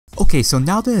Okay, so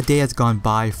now that a day has gone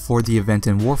by for the event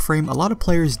in Warframe, a lot of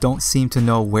players don't seem to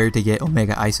know where to get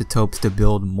Omega Isotopes to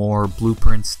build more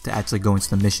blueprints to actually go into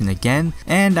the mission again,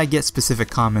 and I get specific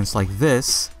comments like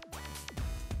this.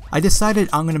 I decided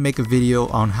I'm going to make a video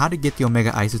on how to get the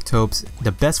Omega Isotopes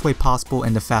the best way possible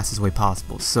and the fastest way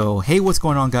possible. So hey, what's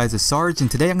going on guys, it's Sarge,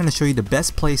 and today I'm going to show you the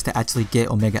best place to actually get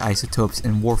Omega Isotopes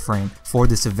in Warframe for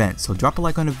this event. So drop a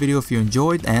like on the video if you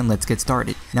enjoyed, and let's get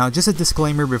started. Now just a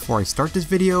disclaimer before I start this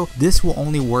video, this will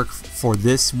only work for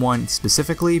this one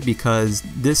specifically because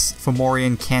this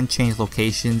Fomorian can change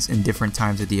locations in different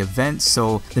times of the event,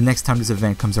 so the next time this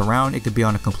event comes around it could be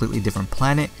on a completely different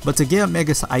planet. But to get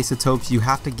Omega Isotopes you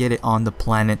have to get it on the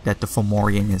planet that the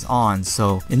Fomorian is on.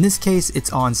 So in this case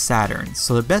it's on Saturn,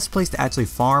 so the best place to actually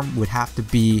farm would have to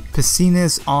be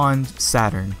Piscinas on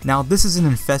Saturn. Now this is an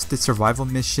infested survival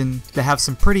mission that have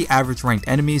some pretty average ranked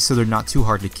enemies, so they're not too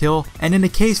hard to kill, and in the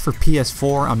case for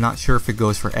PS4, I'm not sure if it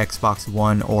goes for Xbox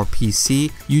One or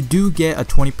PC, you do get a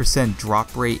 20%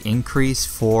 drop rate increase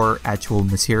for actual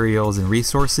materials and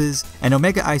resources, and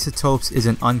Omega Isotopes is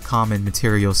an uncommon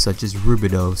material such as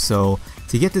rubido, so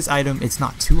to get this item it's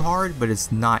not too hard, but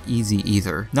it's not easy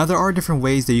either. Now there are different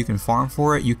ways that you can farm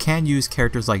for it. You can use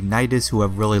characters like Nidus who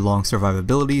have really long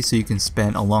survivability, so you can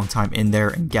spend a long time in there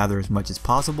and gather as much as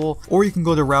possible, or you can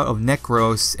go the route of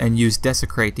Necros and use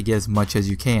Desecrate to get as much as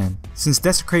you can. Since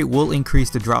Desecrate will increase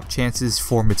the drop chances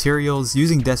for materials,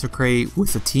 using Desecrate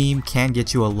with a team can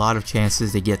get you a lot of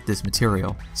chances to get this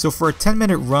material. So for a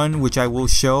 10-minute run, which I will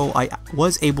show, I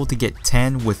was able to get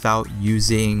 10 without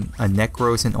using a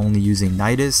Necros and only using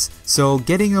Nidus. So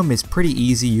getting them is pretty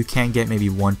easy. You can get maybe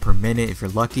 1 per minute if you're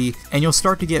lucky, and you'll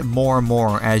start to get more and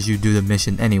more as you do the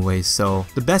mission anyways. So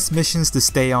the best missions to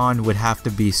stay on would have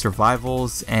to be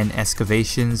survivals and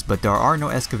excavations, but there are no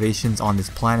excavations on this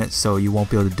planet, so you won't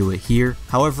be able to do it here.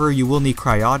 However, you will need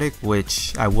cryotic,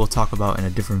 which I will talk about in a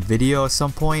different video at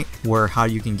some point, where how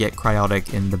you can get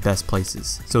cryotic in the best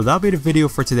places. So that'll be the video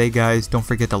for today guys. Don't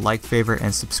forget to like, favorite,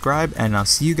 and subscribe, and I'll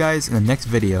see you guys in the next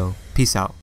video. Peace out.